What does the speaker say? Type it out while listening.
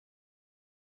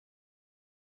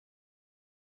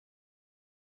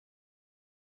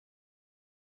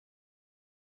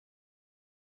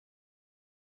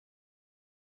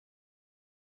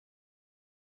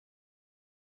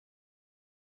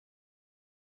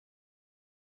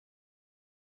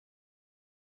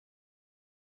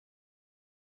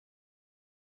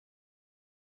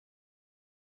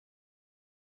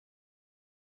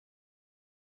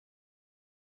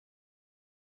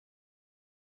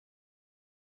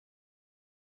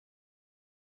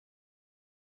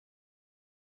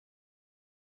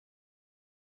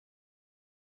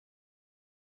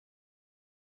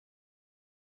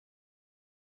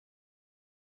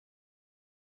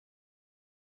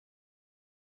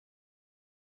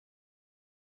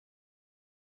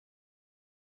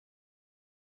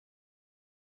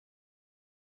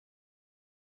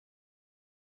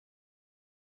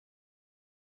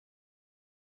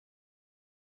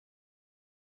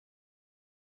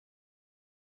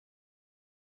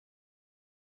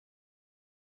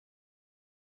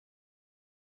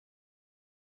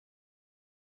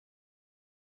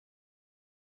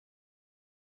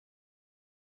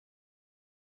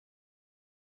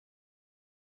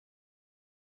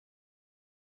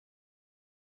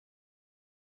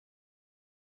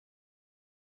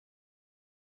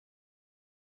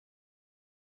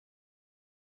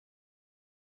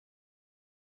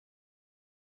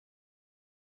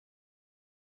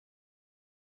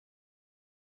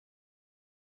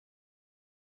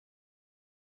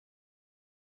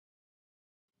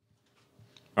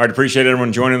All right, appreciate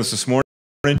everyone joining us this morning.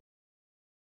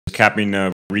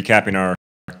 Recapping our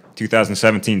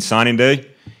 2017 signing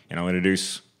day, and I'll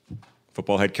introduce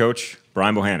football head coach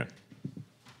Brian Bohannon.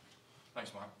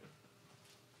 Thanks, Mark.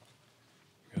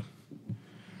 Good.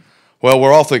 Well,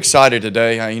 we're awfully excited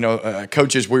today.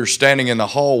 Coaches, we were standing in the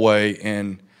hallway,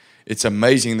 and it's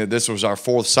amazing that this was our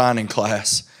fourth signing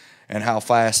class and how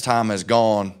fast time has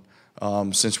gone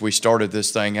since we started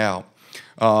this thing out.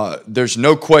 There's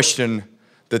no question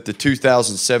that the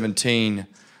 2017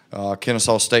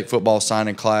 Kennesaw State football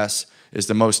signing class is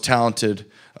the most talented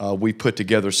we put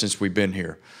together since we've been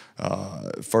here.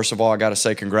 First of all, I got to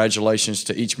say congratulations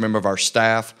to each member of our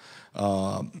staff,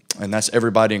 and that's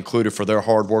everybody included for their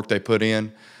hard work they put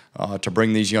in to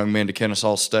bring these young men to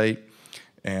Kennesaw State.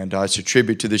 And it's a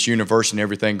tribute to this university and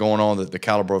everything going on, that the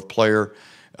caliber of player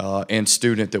and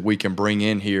student that we can bring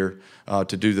in here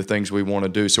to do the things we want to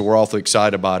do. So we're awfully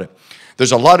excited about it.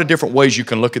 There's a lot of different ways you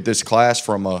can look at this class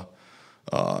from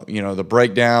the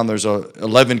breakdown. There's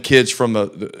 11 kids from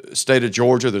the state of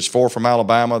Georgia. There's 4 from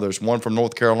Alabama. There's 1 from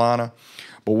North Carolina.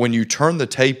 But when you turn the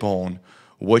tape on,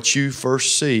 what you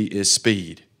first see is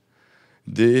speed.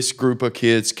 This group of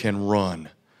kids can run.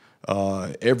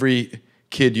 Every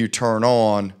kid you turn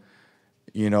on,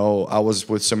 I was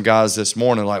with some guys this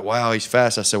morning like, wow, he's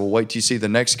fast. I said, well, wait till you see the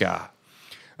next guy.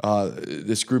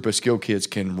 This group of skilled kids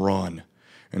can run.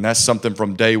 And that's something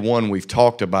from day one we've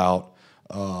talked about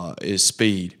is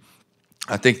speed.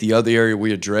 I think the other area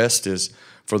we addressed is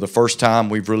for the first time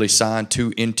we've really signed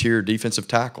 2 interior defensive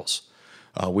tackles.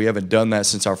 We haven't done that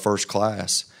since our first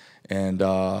class. And,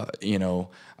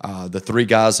 the 3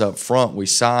 guys up front we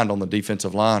signed on the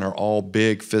defensive line are all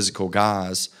big physical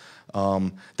guys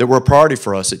that were a priority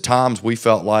for us. At times we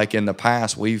felt like in the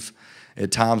past we've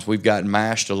gotten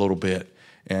mashed a little bit.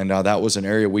 And that was an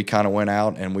area we kind of went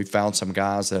out and we found some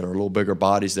guys that are a little bigger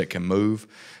bodies that can move.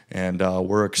 And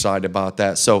we're excited about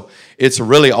that. So it's a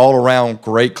really all-around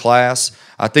great class.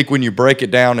 I think when you break it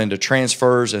down into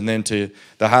transfers and then to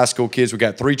the high school kids, we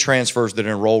got 3 transfers that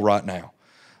enroll right now.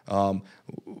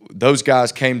 Those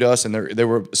guys came to us and there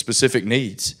were specific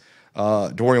needs.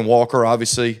 Dorian Walker,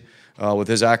 obviously, with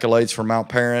his accolades from Mount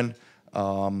Perrin,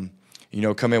 come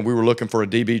in. We were looking for a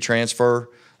DB transfer.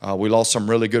 We lost some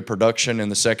really good production in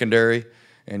the secondary,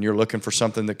 and you're looking for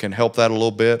something that can help that a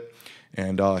little bit.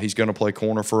 And he's going to play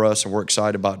corner for us, and we're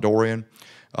excited about Dorian.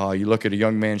 You look at a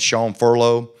young man, Sean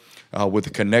Furlow, with a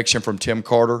connection from Tim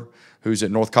Carter, who's at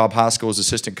North Cobb High School as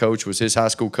assistant coach, was his high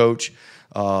school coach.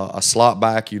 A slot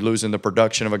back, you lose in the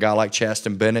production of a guy like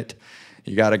Chaston Bennett.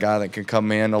 You got a guy that can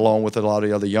come in along with a lot of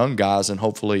the other young guys and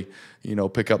hopefully,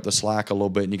 pick up the slack a little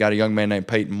bit. And you got a young man named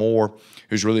Peyton Moore,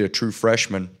 who's really a true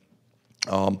freshman.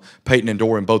 Peyton and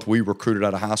Dorian, both we recruited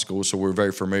out of high school, so we're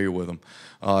very familiar with them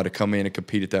to come in and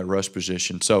compete at that rush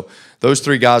position. So those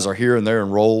 3 guys are here and they're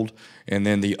enrolled, and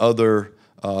then the other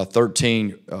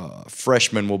 13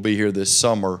 freshmen will be here this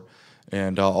summer,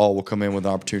 and all will come in with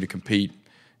an opportunity to compete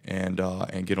and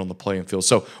get on the playing field.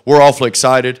 So we're awfully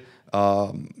excited.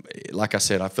 Like I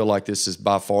said, I feel like this is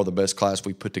by far the best class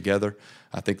we put together.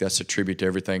 I think that's a tribute to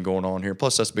everything going on here,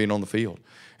 plus us being on the field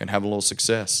and having a little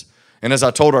success. And as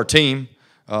I told our team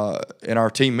in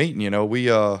our team meeting, we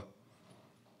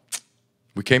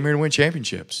came here to win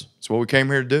championships. It's what we came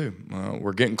here to do.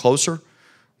 We're getting closer,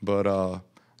 but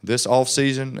this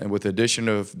offseason and with the addition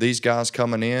of these guys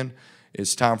coming in,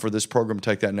 it's time for this program to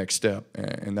take that next step.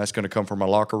 And that's going to come from our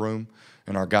locker room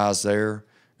and our guys there,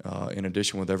 in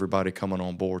addition with everybody coming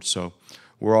on board. So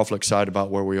we're awfully excited about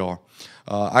where we are.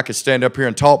 I could stand up here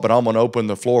and talk, but I'm going to open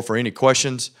the floor for any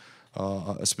questions.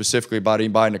 Specifically about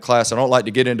anybody in the class. I don't like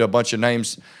to get into a bunch of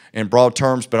names in broad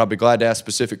terms, but I'll be glad to ask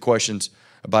specific questions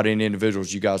about any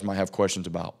individuals you guys might have questions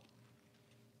about.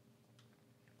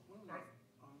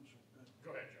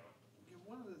 Go ahead, John.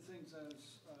 One of the things I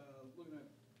was looking at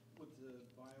with the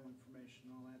bio information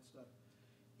and all that stuff,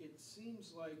 it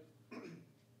seems like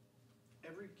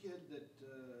every kid that,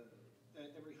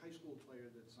 every high school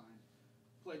player that signed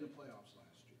played in the playoffs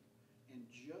last year, and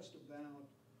just about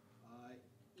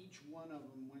each one of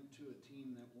them went to a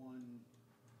team that won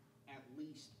at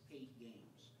least 8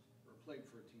 games, or played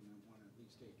for a team that won at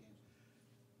least 8 games.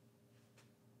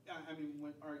 I mean,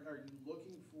 are you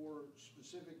looking for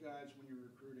specific guys when you're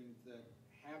recruiting that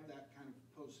have that kind of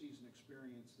postseason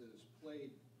experience that has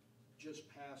played just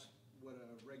past what a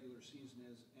regular season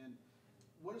is? And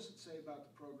what does it say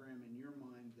about the program in your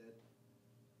mind that,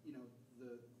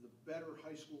 the better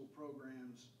high school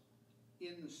programs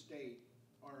in the state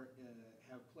are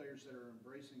have players that are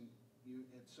embracing you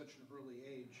at such an early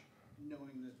age,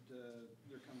 knowing that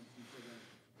they're coming from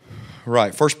programs?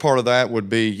 Right. First part of that would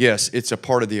be, yes, it's a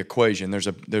part of the equation. There's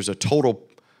a total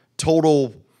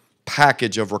total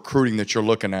package of recruiting that you're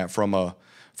looking at from a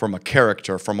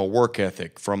character, from a work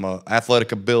ethic, from a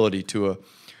athletic ability to a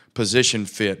position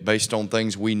fit based on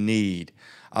things we need.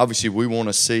 Obviously, we want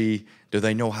to see, do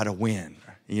they know how to win?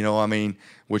 You know, I mean,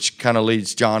 which kind of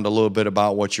leads John to a little bit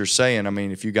about what you're saying. I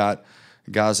mean, if you got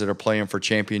guys that are playing for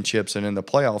championships and in the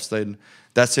playoffs, then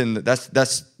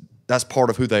that's part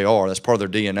of who they are. That's part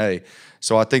of their DNA.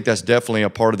 So I think that's definitely a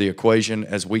part of the equation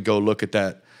as we go look at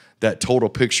that total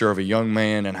picture of a young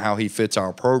man and how he fits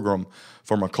our program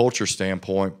from a culture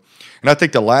standpoint. And I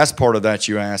think the last part of that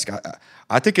you ask,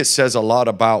 I think it says a lot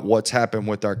about what's happened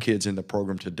with our kids in the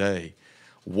program today,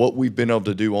 what we've been able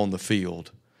to do on the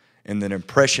field, and the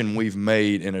impression we've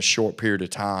made in a short period of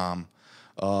time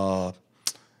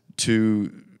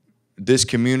to this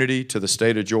community, to the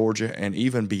state of Georgia, and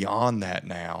even beyond that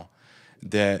now,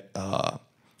 that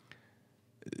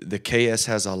the KS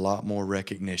has a lot more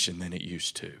recognition than it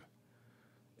used to.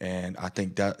 And I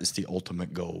think that is the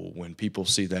ultimate goal. When people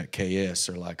see that KS,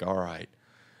 they're like, all right,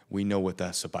 we know what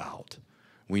that's about.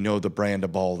 We know the brand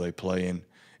of ball they play in,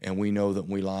 and we know that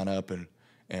when we line up and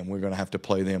we're going to have to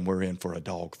play them, we're in for a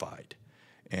dogfight.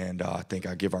 And I think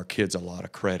I give our kids a lot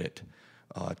of credit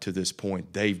to this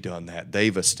point. They've done that.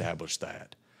 They've established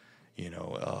that, you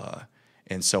know.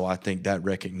 And so I think that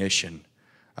recognition,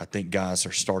 I think guys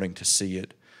are starting to see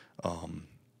it on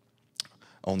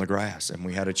the grass. And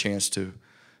we had a chance to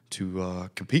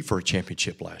compete for a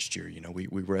championship last year. You know, we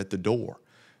were at the door.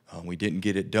 We didn't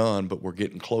get it done, but we're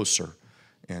getting closer.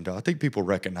 And I think people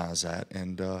recognize that.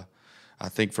 And I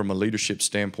think from a leadership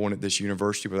standpoint at this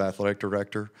university with athletic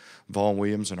director Vaughn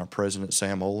Williams and our president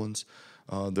Sam Olins,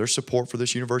 their support for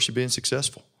this university being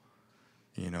successful.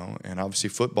 You know, and obviously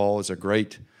football is a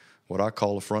great, what I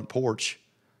call a front porch,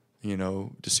 you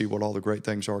know, to see what all the great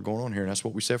things are going on here. And that's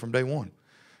what we said from day one.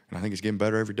 And I think it's getting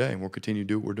better every day, and we'll continue to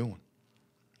do what we're doing.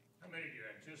 How many do you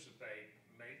anticipate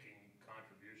making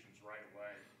contributions right away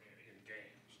in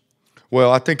games?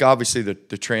 Well, I think obviously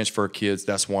the transfer kids,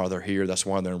 that's why they're here. That's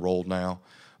why they're enrolled now.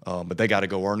 But they got to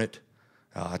go earn it.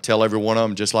 I tell every one of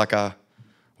them, just like I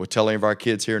would tell any of our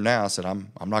kids here now, I said, I'm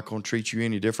not going to treat you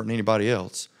any different than anybody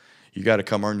else. You got to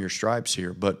come earn your stripes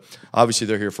here. But obviously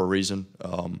they're here for a reason.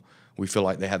 We feel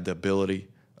like they have the ability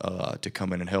to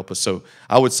come in and help us. So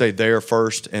I would say they're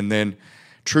first. And then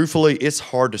truthfully, it's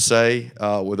hard to say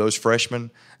with those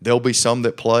freshmen. There'll be some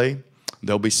that play.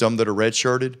 There'll be some that are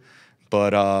redshirted.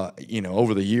 But, you know,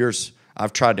 over the years,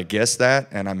 I've tried to guess that,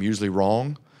 and I'm usually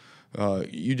wrong.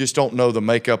 You just don't know the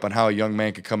makeup and how a young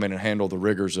man could come in and handle the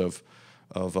rigors of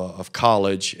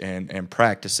college and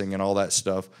practicing and all that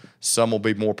stuff. Some will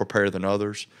be more prepared than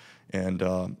others. And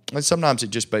sometimes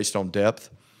it's just based on depth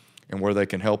and where they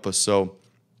can help us. So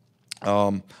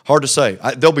hard to say.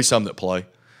 There'll be some that play.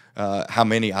 How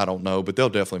many, I don't know, but there'll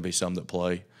definitely be some that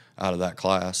play out of that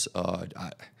class.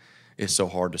 It's so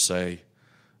hard to say.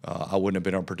 I wouldn't have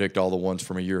been able to predict all the ones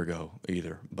from a year ago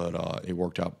either, but it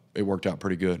worked out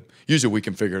pretty good. Usually we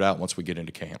can figure it out once we get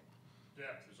into camp.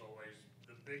 Depth is always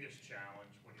the biggest challenge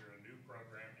when you're a new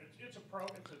program. It's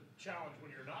a challenge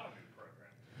when you're not a new program.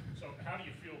 So how do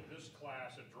you feel this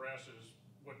class addresses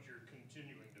what you're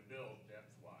continuing to build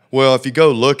depth-wise? Well, if you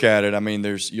go look at it, I mean,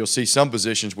 you'll see some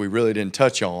positions we really didn't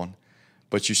touch on,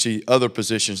 but you see other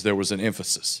positions there was an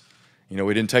emphasis. You know,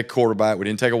 we didn't take quarterback, we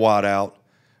didn't take a wide out.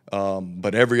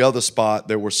 But every other spot,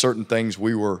 there were certain things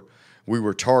we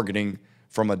were targeting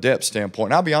from a depth standpoint.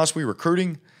 And I'll be honest,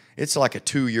 recruiting, it's like a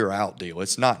 2-year out deal.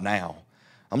 It's not now.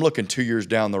 I'm looking 2 years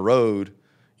down the road,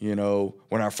 you know,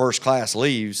 when our first class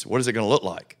leaves, what is it going to look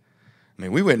like? I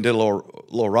mean, we went and did a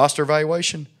little roster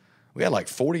evaluation. We had like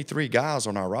 43 guys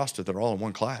on our roster that are all in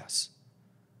one class.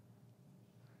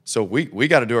 So we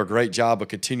got to do a great job of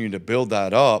continuing to build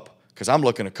that up, because I'm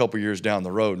looking a couple years down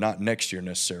the road, not next year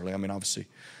necessarily. I mean, obviously.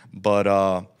 But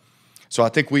so I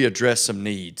think we address some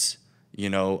needs. You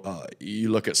know, you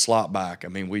look at slot back. I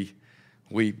mean, we've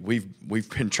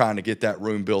been trying to get that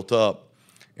room built up,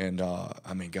 and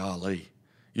I mean, golly,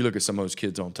 you look at some of those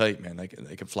kids on tape, man,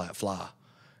 they can flat fly.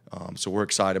 So we're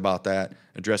excited about that.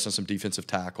 Addressing some defensive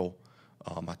tackle,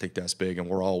 I think that's big, and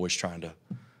we're always trying to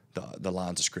the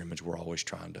lines of scrimmage. We're always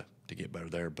trying to get better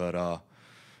there. But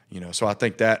you know, so I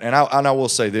think that, and I will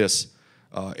say this.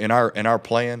 In our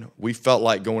plan, we felt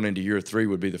like going into year 3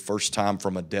 would be the first time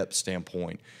from a depth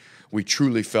standpoint we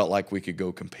truly felt like we could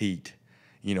go compete.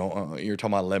 You know, you're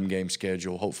talking about 11-game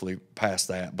schedule, hopefully past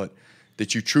that, but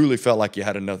that you truly felt like you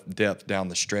had enough depth down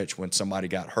the stretch when somebody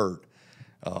got hurt,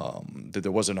 that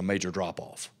there wasn't a major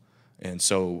drop-off. And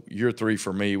so year 3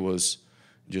 for me was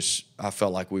just, I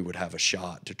felt like we would have a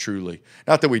shot to truly,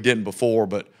 not that we didn't before,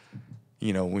 but,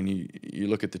 you know, when you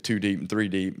look at the 2 deep and 3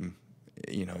 deep, and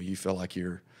you feel like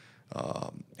you're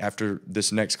after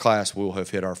this next class, we'll have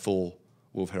hit our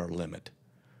limit,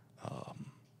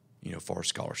 as far as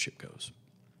scholarship goes.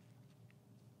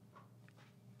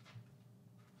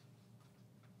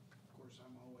 Of course,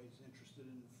 I'm always interested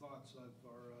in the thoughts of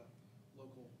our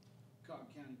local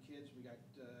Cobb County kids. We got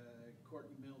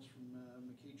Courtney Mills from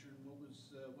McEachern.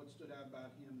 What stood out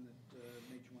about him that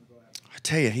made you want to go after him? I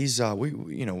tell you, he's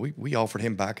we offered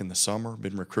him back in the summer.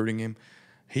 Been recruiting him.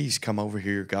 He's come over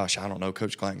here. Gosh, I don't know.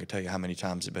 Coach Clanton can tell you how many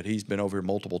times, but he's been over here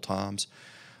multiple times.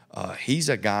 He's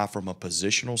a guy from a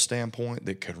positional standpoint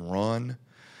that can run.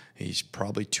 He's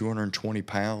probably 220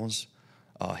 pounds.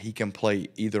 He can play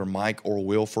either Mike or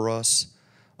Will for us.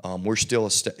 We're still,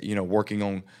 working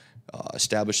on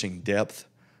establishing depth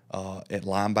at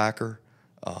linebacker.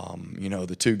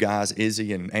 The two guys,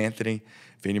 Izzy and Anthony,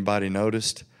 if anybody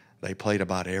noticed, they played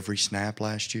about every snap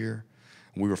last year.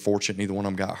 We were fortunate neither one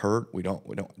of them got hurt. We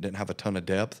didn't have a ton of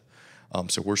depth.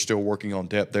 So we're still working on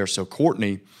depth there. So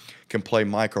Courtney can play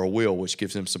Mike or Will, which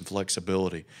gives him some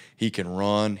flexibility. He can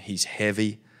run. He's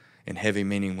heavy, and heavy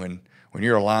meaning when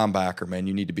you're a linebacker, man,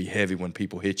 you need to be heavy when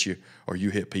people hit you or you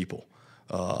hit people.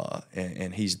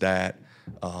 And he's that.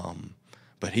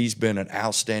 But he's been an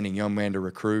outstanding young man to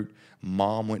recruit.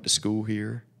 Mom went to school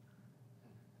here.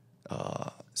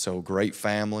 So great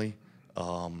family.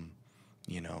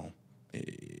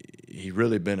 He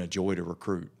really been a joy to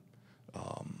recruit.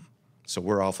 So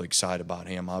we're awfully excited about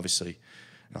him. Obviously,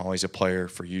 always a player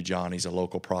for you, John. He's a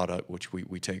local product, which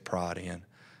we take pride in.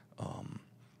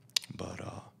 But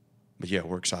yeah,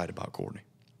 we're excited about Courtney.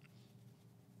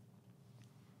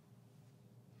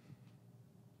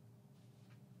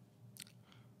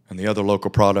 And the other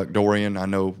local product, Dorian, I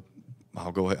know,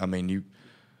 I'll go ahead. I mean,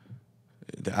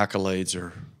 the accolades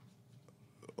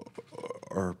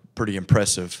are pretty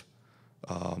impressive.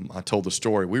 I told the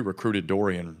story. We recruited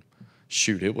Dorian.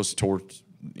 Shoot, it was towards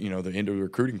the end of the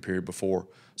recruiting period before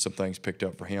some things picked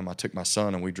up for him. I took my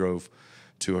son and we drove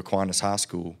to Aquinas High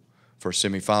School for a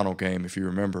semifinal game. If you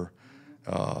remember,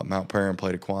 Mount Perrin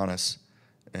played Aquinas,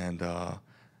 and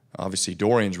obviously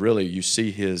Dorian's really, you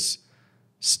see his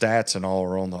stats and all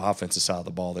are on the offensive side of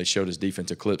the ball. They showed his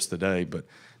defensive clips today, but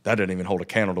that didn't even hold a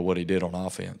candle to what he did on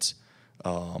offense.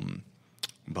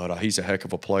 But he's a heck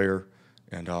of a player,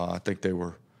 and I think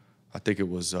it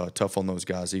was tough on those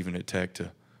guys, even at Tech,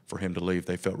 for him to leave.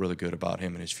 They felt really good about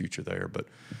him and his future there. But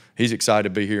he's excited to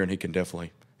be here, and he's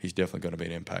definitely going to be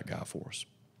an impact guy for us.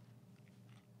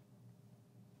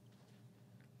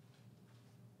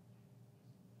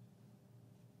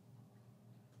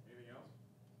 Anything else?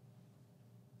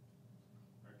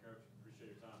 All right, Coach.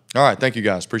 Appreciate your time. All right, thank you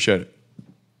guys. Appreciate it.